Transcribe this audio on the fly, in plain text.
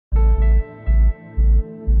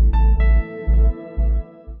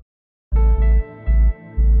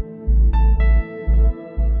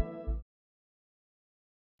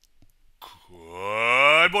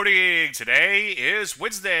trading today is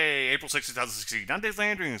Wednesday, April 6, 2016. I'm Dave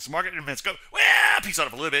Landry, and market events go, well, peace out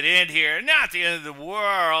of a little bit in here. Not the end of the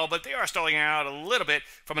world, but they are stalling out a little bit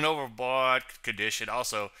from an overbought condition.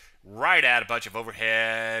 Also, right at a bunch of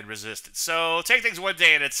overhead resistance. So take things one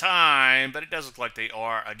day at a time, but it does look like they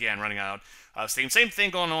are, again, running out of steam. Same thing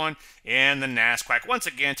going on in the NASDAQ. Once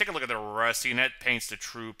again, take a look at the Rusty, and that paints the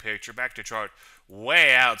true picture. Back to chart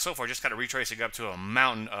way out. So far, just kind of retracing up to a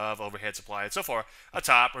mountain of overhead supply. And so far, a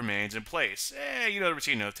top remains in place. You know the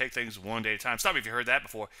routine, take things one day at a time. Stop me if you heard that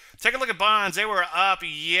before. Take a look at bonds. They were up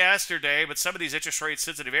yesterday, but some of these interest rate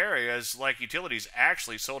sensitive areas, like utilities,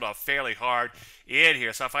 actually sold off fairly hard in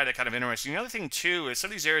here. So I find that kind of interesting. The other thing, too, is some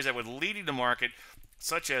of these areas that were leading the market,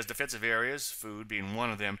 such as defensive areas, food being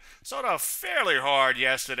one of them, sold off fairly hard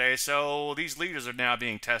yesterday, so these leaders are now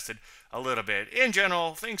being tested a little bit. In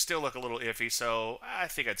general, things still look a little iffy, so I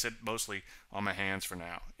think I'd sit mostly on my hands for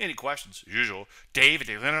now. Any questions? As usual, Dave at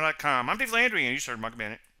DaveLandry.com. I'm Dave Landry, and you started Market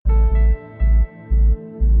Minute.